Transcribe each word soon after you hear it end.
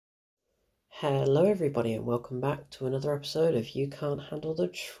Hello, everybody, and welcome back to another episode of You Can't Handle the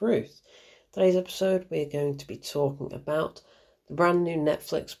Truth. Today's episode, we're going to be talking about the brand new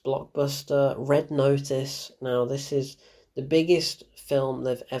Netflix blockbuster Red Notice. Now, this is the biggest film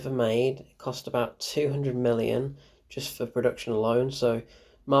they've ever made. It cost about 200 million just for production alone. So,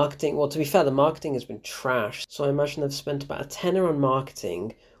 marketing, well, to be fair, the marketing has been trashed. So, I imagine they've spent about a tenner on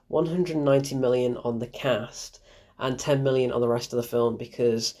marketing, 190 million on the cast, and 10 million on the rest of the film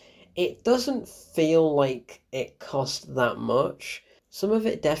because it doesn't feel like it cost that much. Some of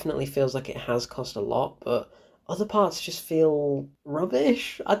it definitely feels like it has cost a lot, but other parts just feel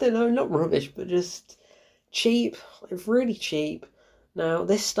rubbish. I don't know, not rubbish, but just cheap, like really cheap. Now,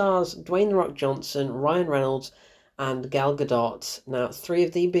 this stars Dwayne The Rock Johnson, Ryan Reynolds, and Gal Gadot. Now, three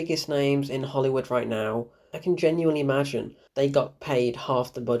of the biggest names in Hollywood right now. I can genuinely imagine they got paid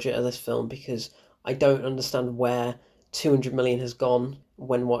half the budget of this film because I don't understand where 200 million has gone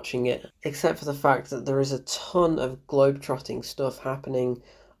when watching it, except for the fact that there is a ton of globe-trotting stuff happening,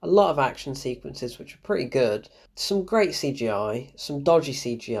 a lot of action sequences which are pretty good, some great CGI, some dodgy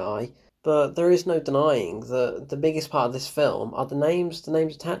CGI, but there is no denying that the biggest part of this film are the names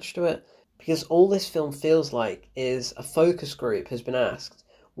attached to it, because all this film feels like is a focus group has been asked,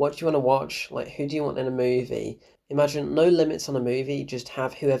 what do you want to watch, like who do you want in a movie? Imagine no limits on a movie, just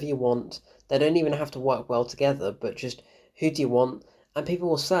have whoever you want. They don't even have to work well together, but just who do you want? And people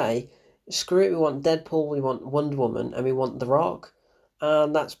will say, screw it, we want Deadpool, we want Wonder Woman, and we want The Rock.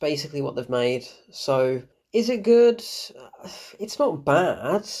 And that's basically what they've made. So, is it good? It's not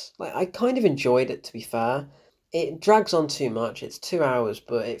bad. Like, I kind of enjoyed it, to be fair. It drags on too much. It's 2 hours,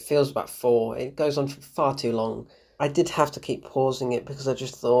 but it feels about four. It goes on for far too long. I did have to keep pausing it because I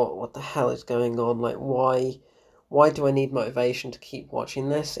just thought, what the hell is going on? Like, why do I need motivation to keep watching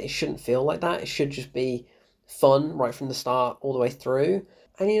this? It shouldn't feel like that. It should just be fun right from the start all the way through.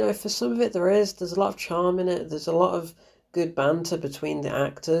 And for some of it there's a lot of charm in it. There's a lot of good banter between the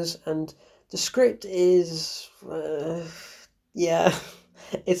actors, and the script is, yeah,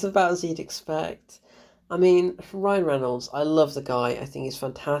 it's about as you'd expect. I mean, Ryan Reynolds, I love the guy. I think he's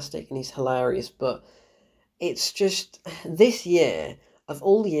fantastic and he's hilarious, but it's just this year, of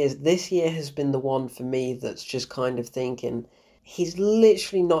all the years, this year has been the one for me that's just kind of thinking he's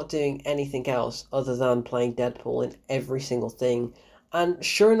literally not doing anything else other than playing Deadpool in every single thing. And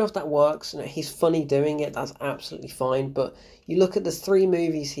sure enough, that works. He's funny doing it. That's absolutely fine. But you look at the three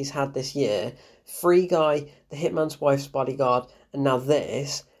movies he's had this year: Free Guy, The Hitman's Wife's Bodyguard, and now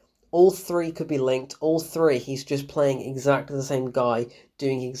this. All three could be linked. All three, he's just playing exactly the same guy,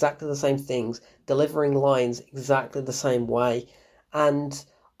 doing exactly the same things, delivering lines exactly the same way. And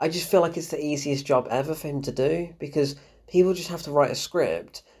I just feel like it's the easiest job ever for him to do because people just have to write a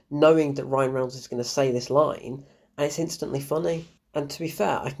script knowing that Ryan Reynolds is going to say this line and it's instantly funny. And to be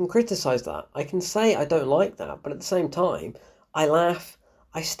fair, I can criticise that. I can say I don't like that, but at the same time, I laugh.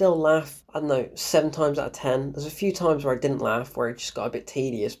 I still laugh, I don't know, 7 times out of 10. There's a few times where I didn't laugh, where it just got a bit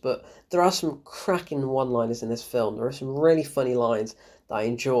tedious, but there are some cracking one-liners in this film. There are some really funny lines that I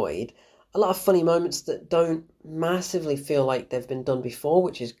enjoyed. A lot of funny moments that don't massively feel like they've been done before,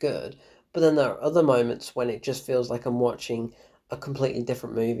 which is good. But then there are other moments when it just feels like I'm watching a completely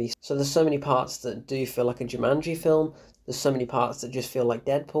different movie. So there's so many parts that do feel like a Jumanji film. There's so many parts that just feel like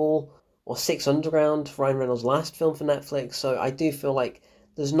Deadpool or Six Underground, Ryan Reynolds' last film for Netflix. So I do feel like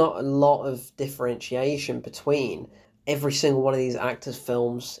there's not a lot of differentiation between every single one of these actors'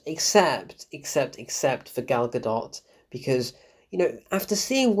 films, except for Gal Gadot, because after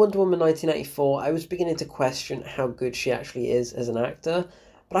seeing Wonder Woman 1984, I was beginning to question how good she actually is as an actor.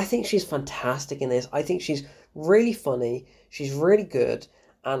 But I think she's fantastic in this. I think she's really funny, she's really good,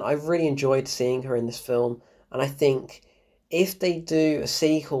 and I really enjoyed seeing her in this film. And I think if they do a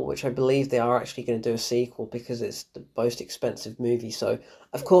sequel, which I believe they are actually going to do a sequel because it's the most expensive movie, so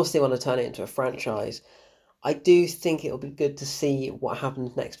of course they want to turn it into a franchise, I do think it'll be good to see what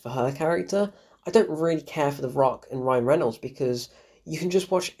happens next for her character. I don't really care for The Rock and Ryan Reynolds because you can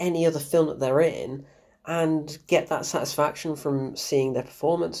just watch any other film that they're in and get that satisfaction from seeing their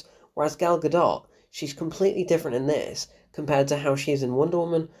performance. Whereas Gal Gadot, she's completely different in this compared to how she is in Wonder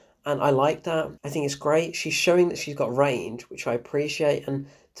Woman, and I like that. I think it's great. She's showing that she's got range, which I appreciate, and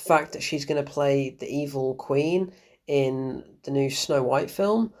the fact that she's going to play the evil queen in the new Snow White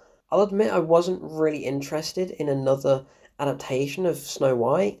film. I'll admit I wasn't really interested in another adaptation of Snow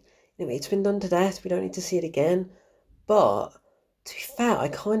White. It's been done to death. We don't need to see it again. But to be fair, I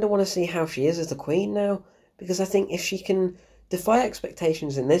kind of want to see how she is as the queen now, because I think if she can defy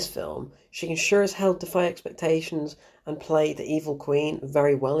expectations in this film, she can sure as hell defy expectations and play the evil queen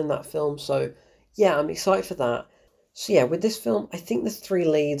very well in that film. So yeah, I'm excited for that. So yeah, with this film, I think the three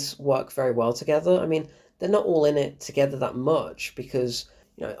leads work very well together. I mean, they're not all in it together that much because,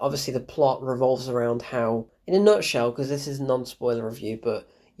 obviously the plot revolves around how, in a nutshell, because this is a non-spoiler review, but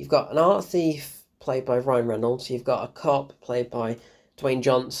you've got an art thief played by Ryan Reynolds, you've got a cop played by Dwayne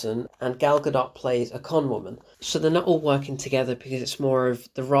Johnson, and Gal Gadot plays a con woman. So they're not all working together because it's more of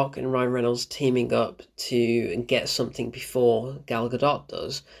The Rock and Ryan Reynolds teaming up to get something before Gal Gadot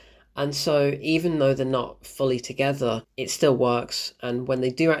does. And so, even though they're not fully together, it still works. And when they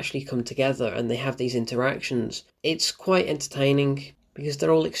do actually come together and they have these interactions, it's quite entertaining because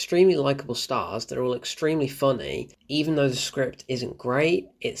they're all extremely likable stars. They're all extremely funny. Even though the script isn't great,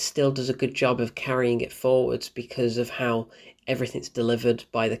 it still does a good job of carrying it forwards because of how everything's delivered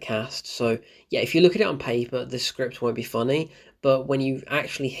by the cast. So, yeah, if you look at it on paper, the script won't be funny. But when you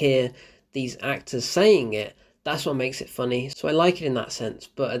actually hear these actors saying it, that's what makes it funny. So I like it in that sense,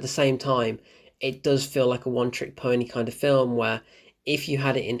 but at the same time, it does feel like a one-trick pony kind of film where if you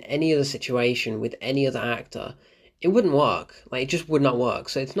had it in any other situation with any other actor, it wouldn't work. Like, it just would not work.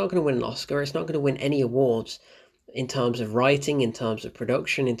 So it's not going to win an Oscar. It's not going to win any awards in terms of writing, in terms of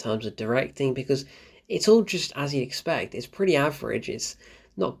production, in terms of directing, because it's all just as you'd expect. It's pretty average. It's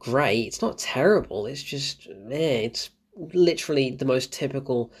not great. It's not terrible. It's just, it's literally the most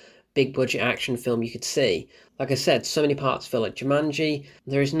typical big budget action film you could see. Like I said, so many parts feel like Jumanji.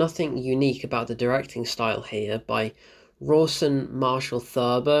 There is nothing unique about the directing style here by Rawson Marshall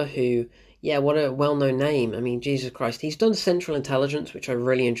Thurber, who, yeah, what a well-known name. I mean, Jesus Christ, he's done Central Intelligence, which I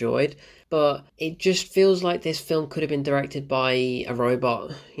really enjoyed, but it just feels like this film could have been directed by a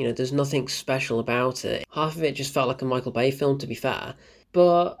robot. There's nothing special about it. Half of it just felt like a Michael Bay film, to be fair.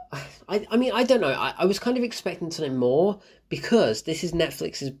 But, I mean, I don't know. I was kind of expecting something more because this is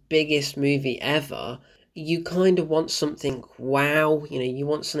Netflix's biggest movie ever. You kind of want something wow. You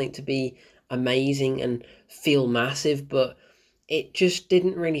want something to be amazing and feel massive, but it just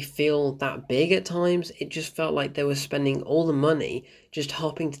didn't really feel that big at times. It just felt like they were spending all the money just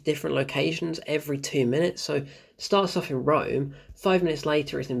hopping to different locations every 2 minutes. So it starts off in Rome, 5 minutes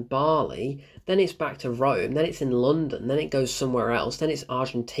later it's in Bali, then it's back to Rome, then it's in London, then it goes somewhere else, then it's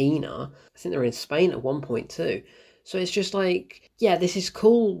Argentina. I think they're in Spain at one point too. So it's just like, yeah, this is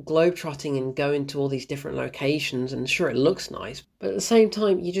cool globetrotting and going to all these different locations, and sure, it looks nice, but at the same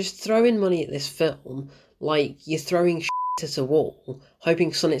time, you just throw in money at this film like you're throwing at a wall,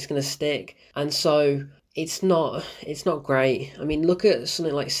 hoping something's going to stick. And so it's not great. I mean, look at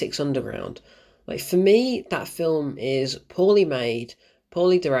something like Six Underground. Like, for me, that film is poorly made,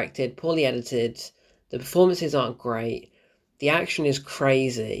 poorly directed, poorly edited. The performances aren't great. The action is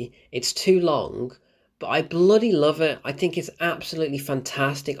crazy. It's too long. But I bloody love it. I think it's absolutely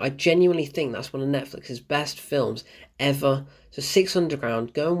fantastic. I genuinely think that's one of Netflix's best films ever. So Six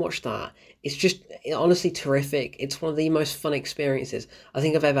Underground, go and watch that. It's just honestly terrific. It's one of the most fun experiences I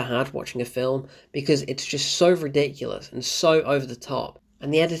think I've ever had watching a film because it's just so ridiculous and so over the top.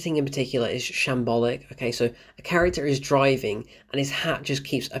 And the editing in particular is shambolic. Okay, so a character is driving and his hat just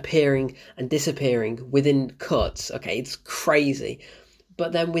keeps appearing and disappearing within cuts. Okay, it's crazy.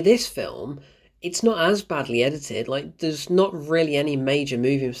 But then with this film, it's not as badly edited. Like, there's not really any major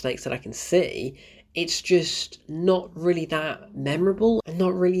movie mistakes that I can see. It's just not really that memorable and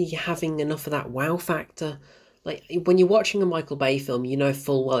not really having enough of that wow factor. Like, when you're watching a Michael Bay film, you know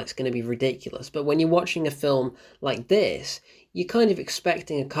full well it's going to be ridiculous. But when you're watching a film like this, you're kind of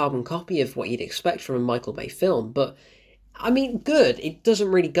expecting a carbon copy of what you'd expect from a Michael Bay film. But, I mean, good. It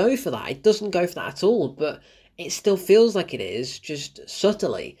doesn't really go for that. It doesn't go for that at all. But it still feels like it is, just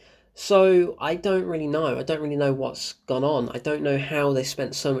subtly. So I don't really know. I don't really know what's gone on. I don't know how they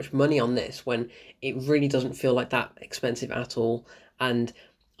spent so much money on this when it really doesn't feel like that expensive at all. And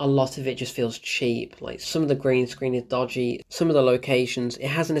a lot of it just feels cheap. Like, some of the green screen is dodgy. Some of the locations, it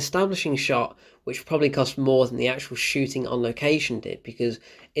has an establishing shot which probably cost more than the actual shooting on location did because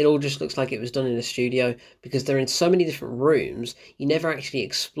it all just looks like it was done in a studio because they're in so many different rooms, you never actually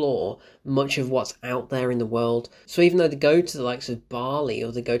explore much of what's out there in the world. So even though they go to the likes of Bali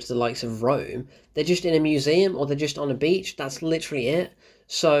or they go to the likes of Rome, they're just in a museum or they're just on a beach. That's literally it.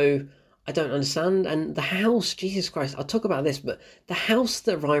 So I don't understand. And the house, Jesus Christ, I'll talk about this, but the house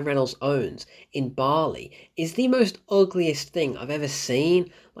that Ryan Reynolds owns in Bali is the most ugliest thing I've ever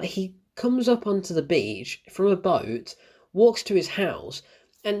seen. Like, he comes up onto the beach from a boat, walks to his house,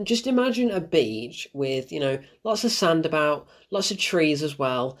 and just imagine a beach with, lots of sand about, lots of trees as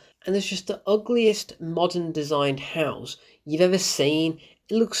well, and there's just the ugliest modern designed house you've ever seen.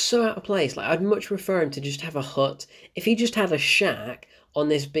 It looks so out of place. Like, I'd much prefer him to just have a hut. If he just had a shack on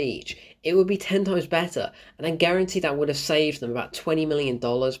this beach, it would be 10 times better. And I guarantee that would have saved them about $20 million,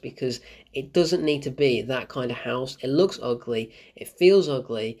 because it doesn't need to be that kind of house. It looks ugly, it feels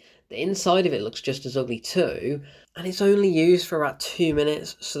ugly, the inside of it looks just as ugly too, and it's only used for about 2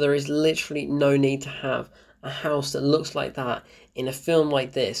 minutes, so there is literally no need to have a house that looks like that in a film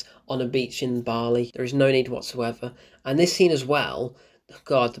like this on a beach in Bali. There is no need whatsoever. And this scene as well,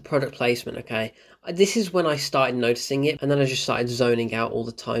 God, the product placement, okay. This is when I started noticing it, and then I just started zoning out all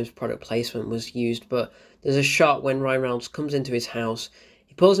the times product placement was used. But there's a shot when Ryan Reynolds comes into his house,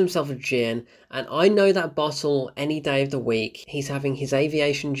 he pours himself a gin, and I know that bottle any day of the week. He's having his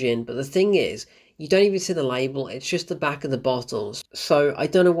aviation gin, but the thing is, you don't even see the label, it's just the back of the bottles. So I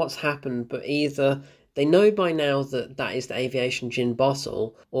don't know what's happened, but either they know by now that that is the aviation gin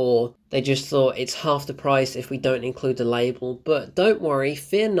bottle, or they just thought it's half the price if we don't include the label. But don't worry,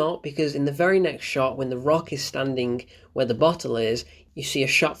 fear not, because in the very next shot, when The Rock is standing where the bottle is, you see a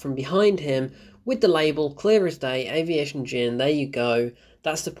shot from behind him with the label, clear as day, aviation gin, there you go.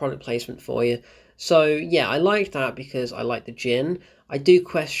 That's the product placement for you. So yeah, I like that because I like the gin. I do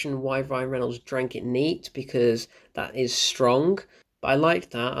question why Ryan Reynolds drank it neat, because that is strong. But I like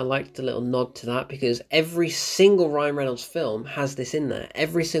that. I liked the little nod to that, because every single Ryan Reynolds film has this in there.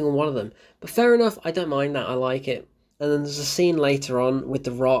 Every single one of them. But fair enough, I don't mind that. I like it. And then there's a scene later on with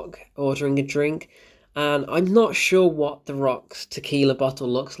The Rock ordering a drink. And I'm not sure what The Rock's tequila bottle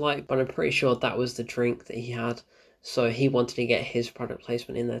looks like, but I'm pretty sure that was the drink that he had. So he wanted to get his product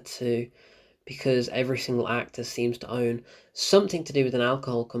placement in there too, because every single actor seems to own something to do with an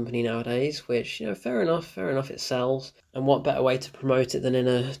alcohol company nowadays, which, fair enough, it sells. And what better way to promote it than in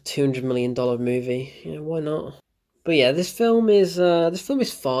a $200 million movie? Why not? But yeah, this film is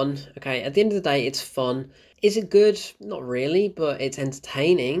fun. Okay, at the end of the day, it's fun. Is it good? Not really, but it's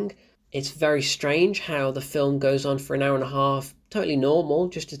entertaining. It's very strange how the film goes on for an hour and a half, totally normal,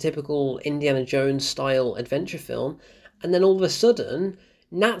 just a typical Indiana Jones style adventure film, and then all of a sudden,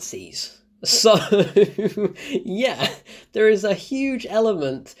 Nazis. So, yeah, there is a huge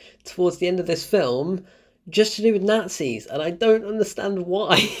element towards the end of this film just to do with Nazis, and I don't understand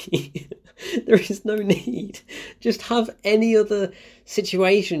why. There is no need. Just have any other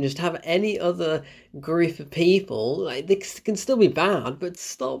situation, just have any other group of people. Like, they can still be bad, but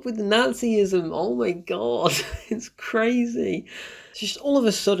stop with the Nazism. Oh my god, it's crazy. Just all of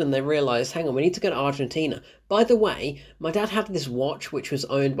a sudden they realised, hang on, we need to go to Argentina. By the way, my dad had this watch which was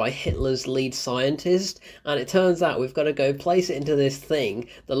owned by Hitler's lead scientist, and it turns out we've got to go place it into this thing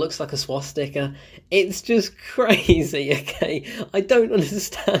that looks like a swastika. It's just crazy, okay? I don't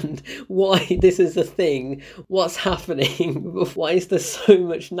understand why this is a thing. What's happening? Why is there so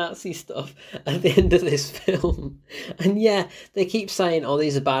much Nazi stuff at the end of this film? And yeah, they keep saying, oh,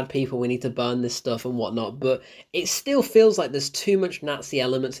 these are bad people, we need to burn this stuff and whatnot, but it still feels like there's too much Nazi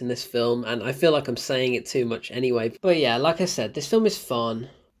elements in this film, and I feel like I'm saying it too much anyway. But yeah, like I said, this film is fun.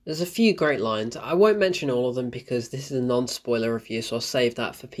 There's a few great lines. I won't mention all of them because this is a non-spoiler review, so I'll save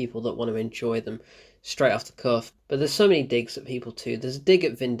that for people that want to enjoy them straight off the cuff. But there's so many digs at people too. There's a dig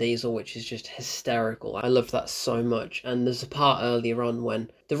at Vin Diesel, which is just hysterical. I love that so much. And there's a part earlier on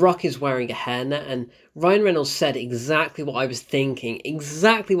when The Rock is wearing a hairnet, and Ryan Reynolds said exactly what I was thinking.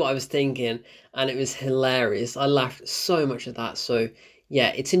 And it was hilarious. I laughed so much at that. So yeah,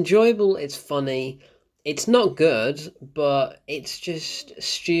 it's enjoyable, it's funny. It's not good, but it's just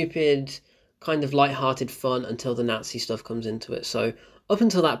stupid, kind of light-hearted fun until the Nazi stuff comes into it. So up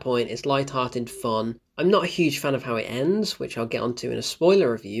until that point, it's light-hearted fun. I'm not a huge fan of how it ends, which I'll get onto in a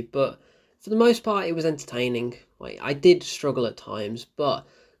spoiler review, but for the most part, it was entertaining. Like, I did struggle at times, but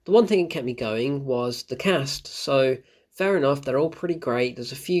the one thing that kept me going was the cast. So fair enough, they're all pretty great.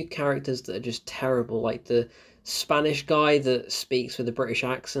 There's a few characters that are just terrible, like the Spanish guy that speaks with a British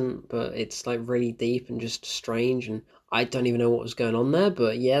accent, but it's like really deep and just strange, and I don't even know what was going on there,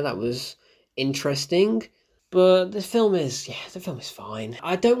 but yeah, that was interesting. But the film is fine.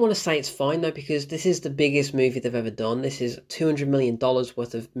 I don't want to say it's fine though, because this is the biggest movie they've ever done. This is $200 million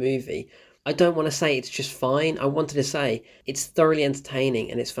worth of movie. I don't want to say it's just fine. I wanted to say it's thoroughly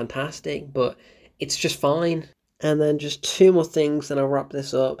entertaining and it's fantastic, but it's just fine. And then just two more things, then I'll wrap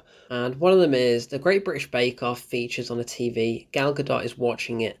this up. And one of them is the Great British Bake Off features on a TV. Gal Gadot is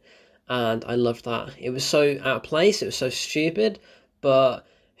watching it, and I loved that. It was so out of place, it was so stupid, but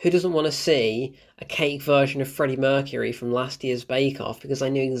who doesn't want to see a cake version of Freddie Mercury from last year's Bake Off? Because I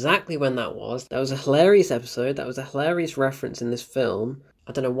knew exactly when that was. That was a hilarious episode, that was a hilarious reference in this film.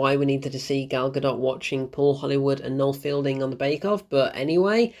 I don't know why we needed to see Gal Gadot watching Paul Hollywood and Noel Fielding on the Bake Off, but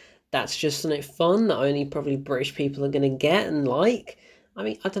anyway, that's just something fun that only probably British people are going to get and like. I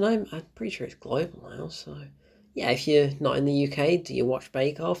mean, I don't know, I'm pretty sure it's global now, so Yeah, if you're not in the UK, do you watch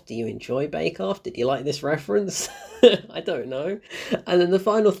Bake Off? Do you enjoy Bake Off? Did you like this reference? I don't know. And then the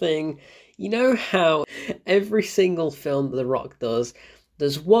final thing, you know how every single film that The Rock does,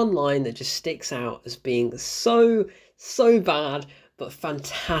 there's one line that just sticks out as being so bad, but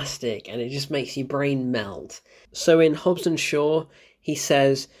fantastic, and it just makes your brain melt. So in Hobbs and Shaw, he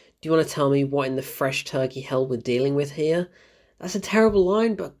says, "Do you want to tell me what in the fresh turkey hell we're dealing with here?" That's a terrible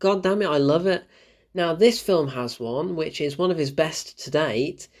line, but god damn it, I love it. Now, this film has one, which is one of his best to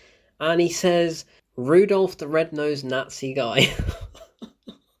date, and he says, "Rudolph the Red-Nosed Nazi Guy."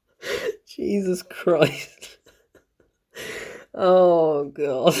 Jesus Christ. Oh,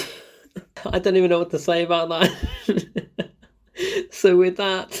 God. I don't even know what to say about that. So with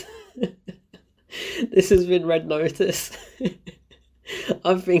that, this has been Red Notice.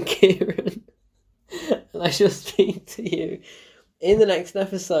 I've been Kieran, and I shall speak to you in the next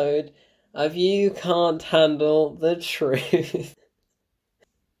episode of You Can't Handle the Truth.